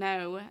I've gotten to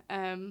know,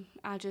 I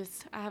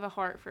have a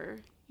heart for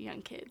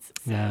young kids.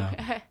 So.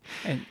 Yeah.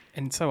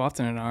 and so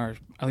often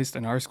at least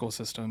in our school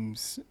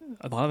systems,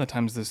 a lot of the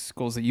times the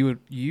schools that you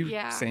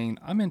saying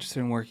I'm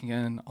interested in working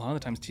in, a lot of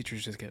the times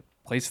teachers just get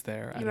placed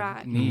there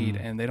out of need,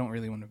 and they don't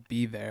really want to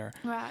be there.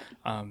 Right.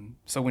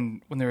 So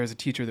when there is a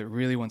teacher that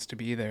really wants to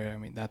be there, I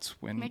mean, that's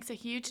when makes a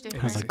huge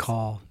difference. It has a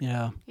call.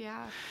 Yeah.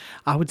 Yeah.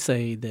 I would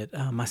say that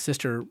my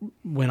sister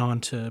went on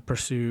to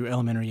pursue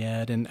elementary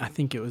ed, and I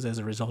think it was as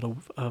a result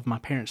of my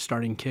parents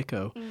starting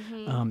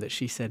KitCo that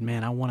she said,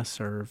 man, I want to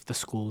serve the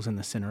schools in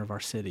the center of our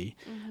city.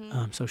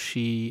 So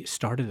she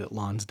started at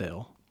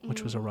Lonsdale,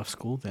 which was a rough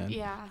school then.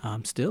 Yeah.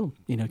 Still,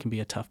 can be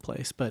a tough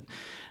place. But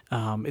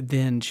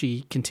then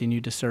she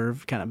continued to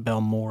serve kind of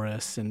Bell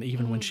Morris, and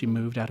even when she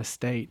moved out of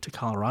state to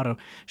Colorado,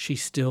 she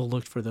still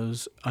looked for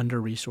those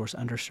under-resourced,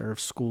 underserved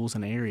schools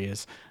and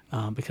areas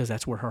because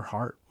that's where her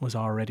heart was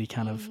already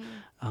kind of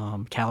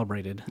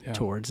calibrated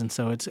towards. And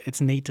so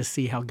it's neat to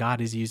see how God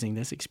is using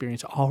this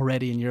experience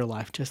already in your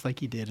life, just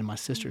like He did in my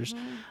sister's,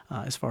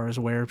 as far as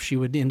where she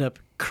would end up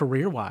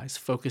career-wise,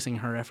 focusing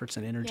her efforts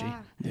and energy.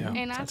 Yeah.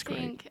 And I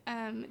think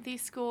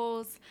these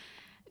schools,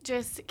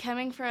 just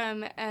coming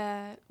from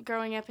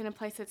growing up in a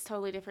place that's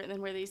totally different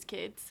than where these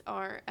kids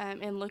are,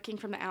 and looking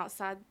from the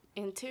outside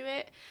into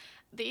it,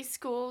 these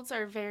schools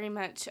are very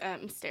much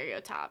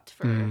stereotyped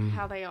for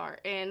how they are.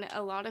 And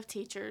a lot of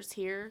teachers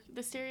hear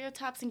the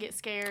stereotypes and get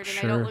scared, and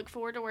they don't look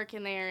forward to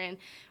working there. And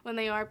when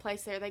they are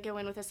placed there, they go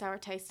in with a sour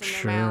taste in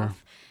their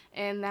mouth.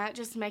 And that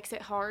just makes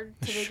it hard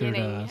to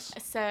beginning.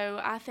 So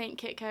I think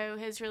KitCo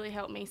has really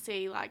helped me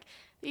see, like,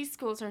 these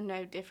schools are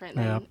no different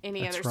than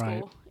any other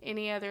school,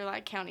 any other,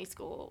 like, county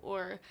school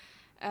or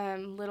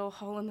little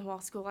hole-in-the-wall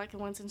school like the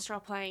ones in Straw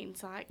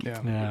Plains. Like,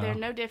 they're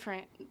no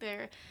different.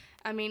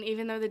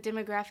 Even though the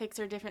demographics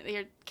are different,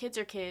 kids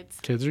are kids.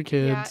 Kids are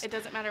kids. Yeah, it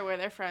doesn't matter where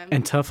they're from.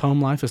 And tough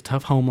home life is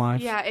tough home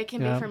life. Yeah, it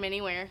can be from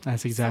anywhere.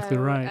 That's exactly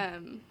right.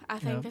 I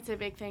think that's a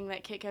big thing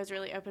that KitCo's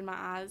really opened my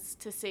eyes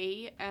to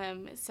see.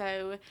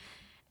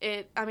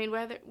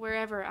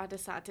 Wherever I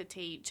decide to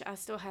teach, I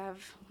still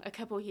have a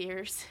couple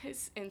years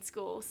in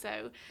school,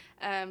 so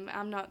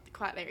I'm not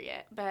quite there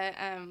yet. But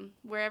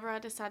wherever I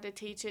decide to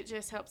teach, it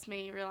just helps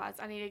me realize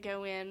I need to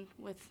go in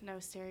with no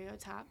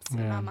stereotypes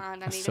in my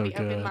mind. I need to be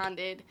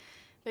open-minded,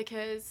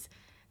 because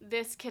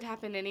this could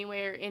happen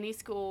anywhere. Any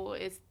school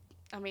is,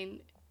 I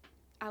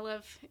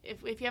love,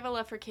 if you have a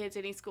love for kids,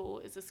 any school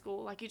is a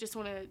school. Like, you just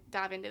want to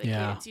dive into the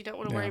kids. You don't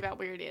want to worry about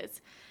where it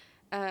is.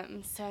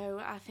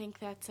 So I think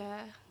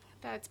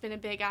that's been a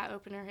big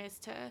eye-opener, is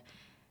to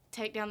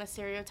take down the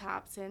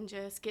stereotypes and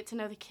just get to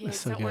know the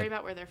kids. Don't worry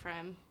about where they're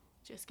from.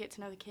 Just get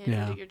to know the kids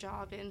and do your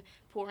job and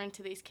pour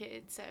into these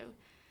kids. So,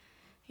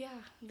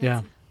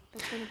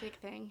 That's been a big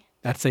thing.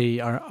 That's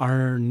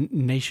our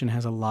nation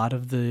has a lot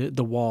of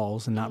the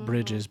walls and not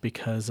bridges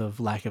because of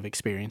lack of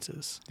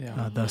experiences.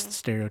 Yeah. Thus the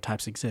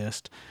stereotypes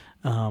exist.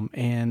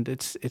 And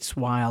it's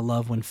why I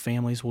love when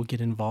families will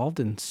get involved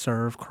and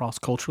serve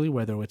cross-culturally,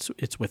 whether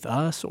it's with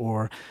us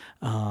or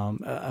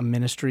a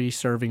ministry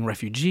serving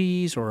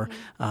refugees or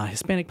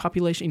Hispanic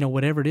population,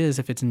 whatever it is.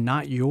 If it's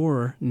not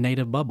your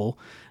native bubble,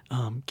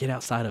 get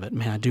outside of it.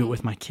 Man, I do it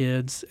with my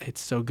kids.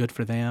 It's so good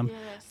for them.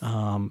 Yes.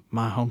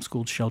 My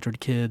homeschooled, sheltered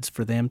kids,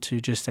 for them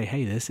to just say,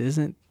 hey, this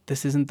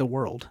isn't the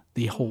world,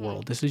 the whole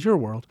world. This is your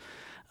world.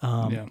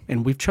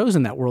 And we've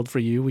chosen that world for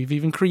you. We've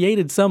even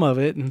created some of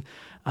it,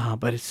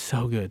 but it's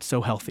so good,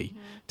 so healthy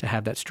to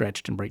have that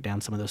stretched and break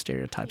down some of those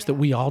stereotypes that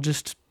we all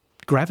just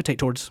gravitate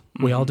towards.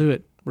 We all do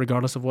it,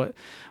 regardless of what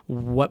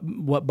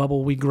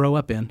bubble we grow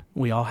up in.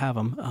 We all have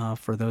them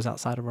for those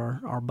outside of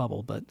our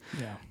bubble. But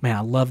man,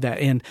 I love that,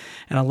 and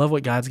I love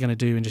what God's going to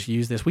do and just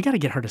use this. We got to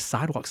get her to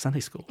Sidewalk Sunday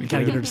School. We got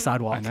to get her to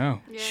Sidewalk. I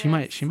know. Yes.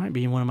 She might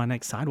be one of my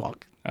next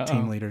Sidewalk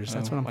team leaders.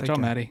 That's what I'm thinking. Watch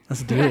out, Maddie.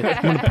 Let's do it.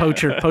 I'm going to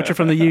poach her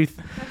from the youth.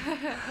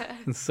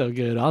 It's so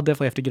good. I'll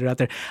definitely have to get her out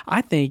there.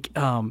 I think,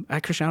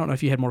 Christian, I don't know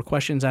if you had more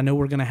questions. I know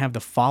we're going to have the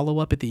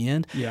follow-up at the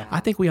end. Yeah. I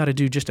think we ought to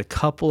do just a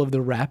couple of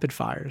the rapid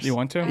fires. You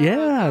want to?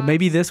 Yeah,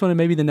 maybe this one and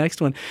maybe the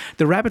next one.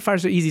 The rapid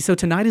fires are easy. So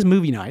tonight is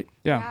movie night.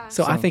 Yeah.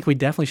 So I think we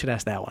definitely should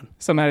ask that one.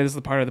 So, Maddie, this is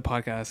the part of the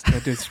podcast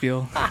that do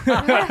spiel.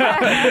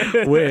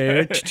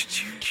 Where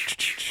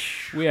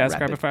We ask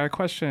rapid fire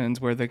questions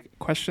where the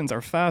questions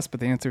are fast, but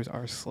the answers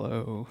are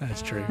slow.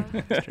 That's true.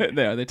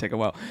 They take a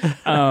while.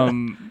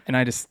 And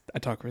I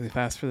talk really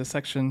fast for this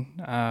section.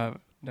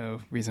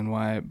 No reason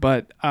why.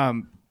 But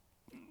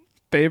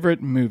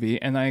favorite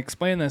movie, and I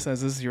explain this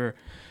as this is the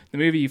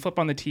movie you flip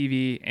on the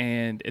TV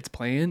and it's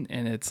playing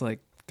and it's like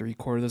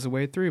 3/4 of the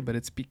way through, but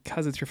it's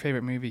because it's your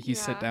favorite movie. You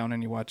sit down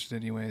and you watch it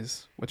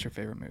anyways. What's your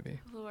favorite movie?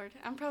 Lord,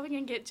 I'm probably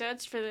going to get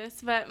judged for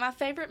this, but my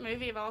favorite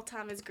movie of all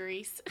time is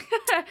Grease.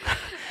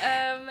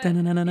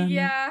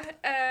 Yeah,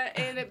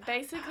 and it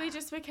basically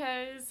just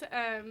because,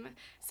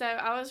 so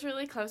I was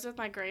really close with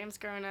my Grams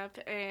growing up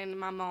and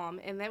my mom,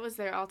 and that was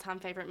their all-time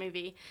favorite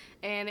movie,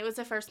 and it was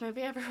the first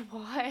movie I ever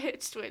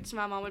watched, which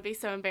my mom would be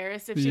so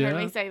embarrassed if she heard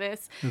me say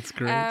this. That's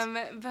great.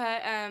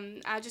 But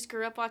I just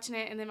grew up watching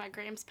it, and then my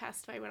Grams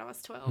passed away when I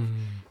was 12,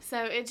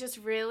 so it just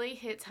really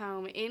hits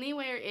home.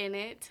 Anywhere in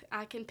it,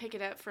 I can pick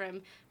it up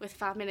from with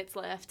 5 minutes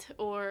left,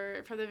 or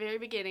from the very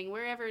beginning,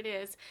 wherever it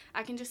is,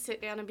 I can just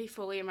sit down and be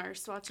fully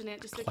immersed watching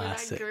it, just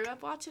because I grew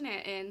up watching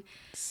it, and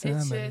it's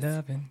just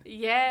loving.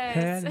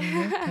 Yes.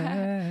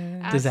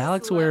 Does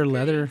Alex wear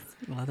leather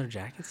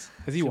jackets?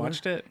 Has he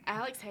watched it?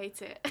 Alex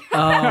hates it.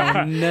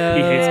 Oh no,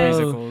 he hates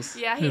musicals.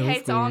 Yeah, he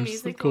hates all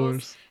musicals. Of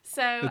course.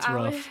 So it's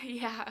rough.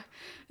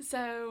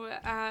 So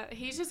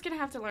he's just gonna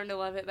have to learn to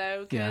love it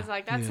though, because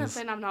that's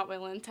something I'm not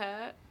willing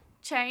to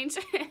change,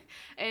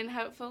 and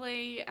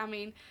hopefully, I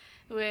mean,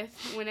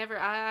 whenever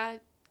I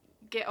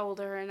get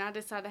older and I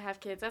decide to have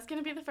kids, that's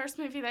going to be the first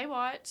movie they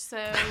watch. So,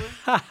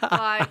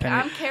 like,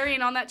 I'm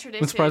carrying on that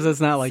tradition. I'm surprised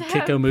it's not like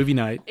Kiko movie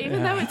night.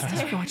 Even though it's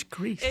terrible. Watch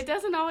Grease. It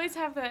doesn't always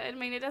have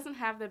it doesn't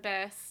have the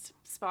best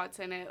spots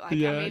in it. Like,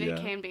 it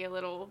can be a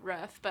little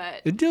rough,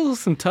 but it deals with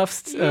some tough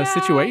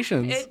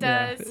situations. It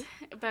does.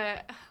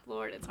 But,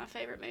 Lord, it's my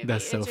favorite movie.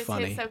 That's so it just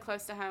funny. hits so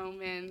close to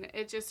home, and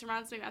it just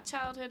reminds me of my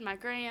childhood, my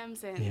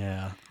Grams,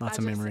 and lots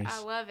of memories.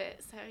 I love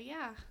it. So,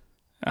 yeah.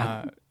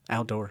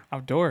 Outdoor.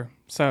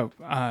 So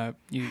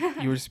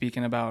you were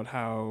speaking about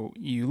how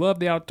you love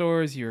the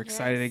outdoors. You're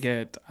excited to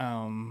get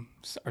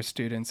our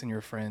students and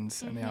your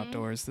friends in the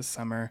outdoors this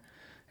summer.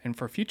 And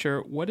for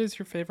future, what is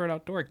your favorite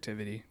outdoor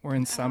activity? We're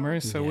in summer,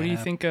 so what do you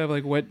think of?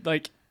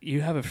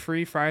 You have a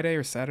free Friday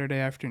or Saturday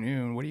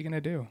afternoon. What are you going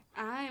to do?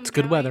 It's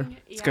good weather.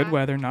 It's good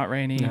weather, not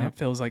rainy, and it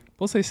feels like,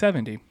 we'll say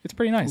 70. It's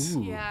pretty nice.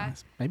 Ooh,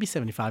 nice. Maybe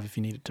 75 if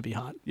you need it to be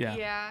hot.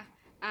 Yeah.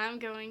 I'm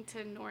going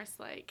to North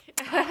Lake.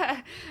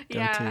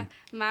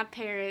 My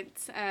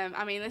parents,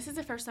 this is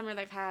the first summer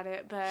they've had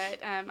it, but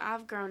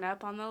I've grown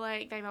up on the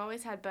lake. They've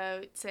always had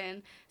boats,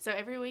 and so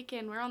every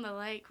weekend we're on the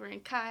lake. We're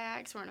in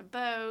kayaks, we're on a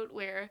boat,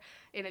 we're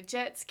in a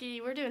jet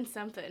ski. We're doing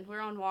something.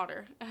 We're on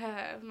water.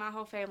 My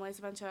whole family's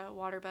a bunch of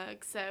water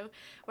bugs, so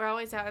we're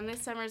always out. And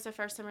this summer is the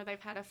first summer they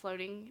have a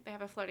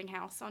floating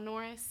house on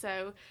Norris,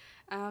 so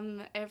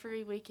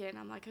every weekend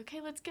I'm like,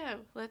 okay, let's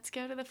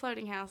go to the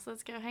floating house,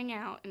 let's go hang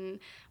out. And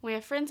we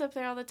have friends up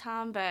there all the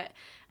time, but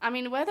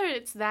whether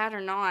it's that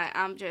or not,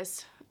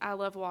 I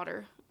love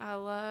water. I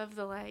love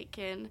the lake,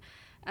 and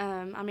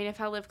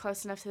if I live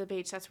close enough to the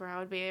beach, that's where I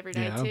would be every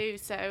day too.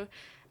 So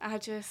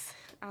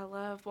I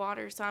love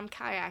water. So I'm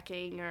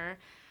kayaking or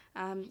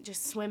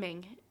just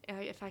swimming.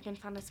 If I can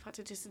find a spot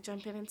to just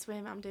jump in and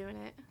swim, I'm doing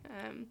it.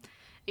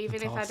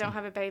 Even if I don't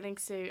have a bathing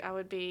suit, I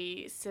would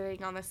be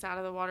sitting on the side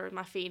of the water with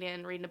my feet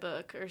in, reading a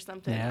book or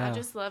something. Yeah. I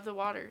just love the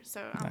water,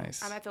 so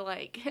I'm at the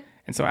lake.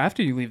 And so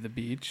after you leave the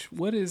beach,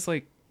 what is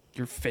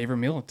your favorite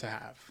meal to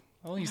have?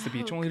 I'll use the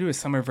beach. I want to do a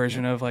summer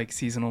version of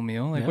seasonal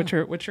meal. What's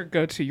your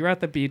go-to? You're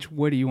at the beach.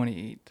 What do you want to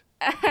eat?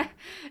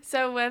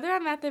 So whether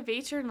I'm at the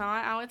beach or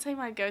not, I would say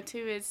my go-to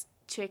is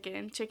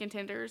chicken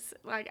tenders.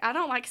 Like, I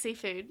don't like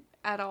seafood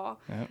at all.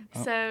 Yep.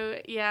 Oh.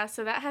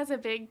 So that has a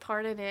big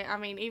part in it. I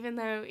mean, even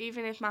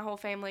if my whole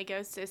family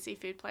goes to a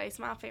seafood place,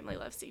 my family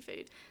loves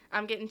seafood.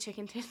 I'm getting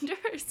chicken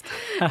tenders.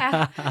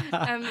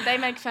 They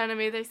make fun of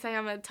me. They say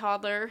I'm a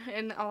toddler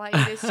and all I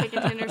eat is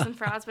chicken tenders and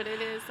fries, but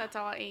that's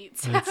all I eat.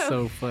 So, that's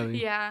so funny.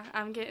 Yeah,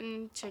 I'm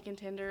getting chicken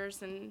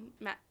tenders and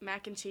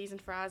mac and cheese and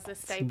fries, the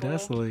staple.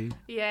 Nestle.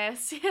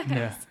 Yes.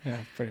 Yeah,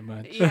 pretty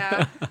much.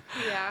 Yeah.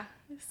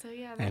 So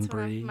that's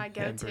my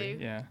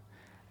go-to. Yeah.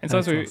 And so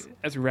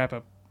as we wrap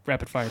up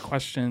rapid fire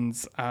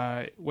questions,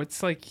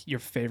 what's like your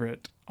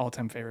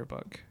all-time favorite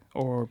book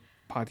or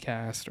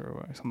podcast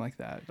or something like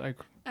that? Like,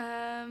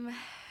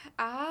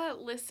 I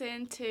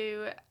listen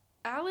to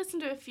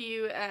a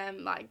few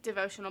like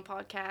devotional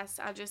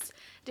podcasts.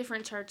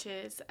 Different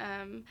churches.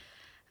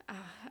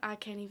 I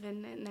can't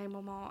even name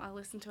them all. I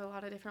listen to a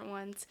lot of different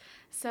ones.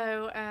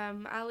 So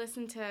I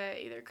listen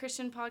to either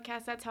Christian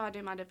podcasts. That's how I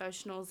do my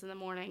devotionals in the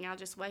morning. I'll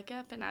just wake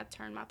up and I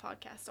turn my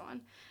podcast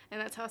on,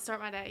 and that's how I start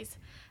my days.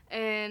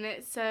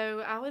 And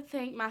so I would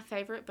think my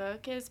favorite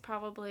book is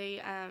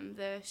probably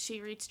the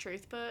She Reads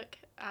Truth book.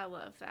 I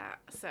love that.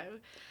 So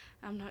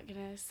I'm not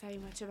going to say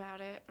much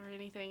about it or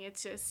anything.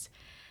 It's just,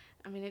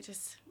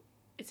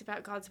 it's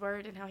about God's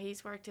word and how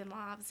he's worked in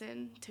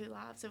two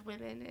lives of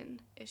women,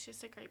 and it's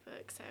just a great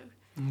book. So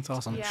that's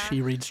awesome. Yeah.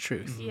 She Reads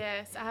Truth.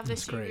 Yes, I have the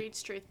She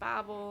Reads Truth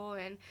Bible,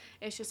 and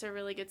it's just a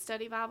really good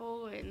study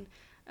Bible. And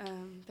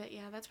but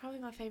yeah, that's probably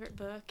my favorite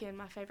book, and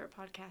my favorite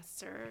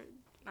podcasts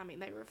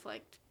they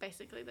reflect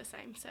basically the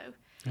same. So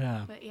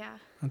yeah, but yeah,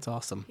 that's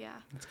awesome. Yeah,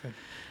 that's good.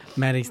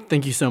 Maddie,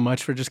 thank you so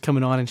much for just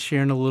coming on and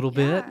sharing a little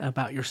bit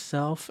about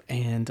yourself.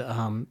 And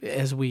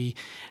as we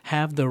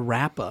have the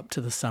wrap up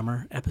to the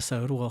summer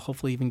episode, we'll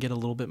hopefully even get a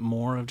little bit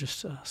more of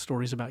just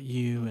stories about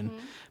you and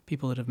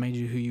people that have made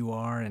you who you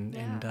are, and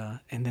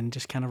then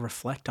just kind of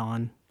reflect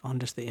on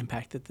just the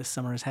impact that this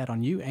summer has had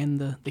on you and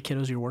the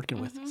kiddos you're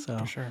working with. So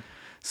for sure.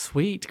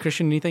 Sweet.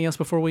 Christian, anything else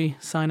before we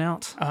sign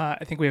out?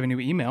 I think we have a new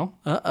email.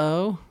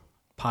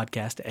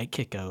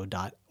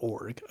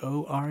 Podcast@kicko.org.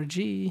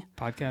 O-R-G.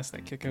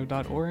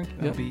 Podcast@kicko.org.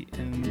 That'll be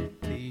in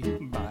the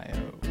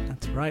bio.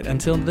 That's right.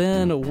 Until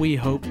then, we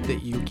hope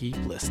that you keep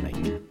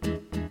listening.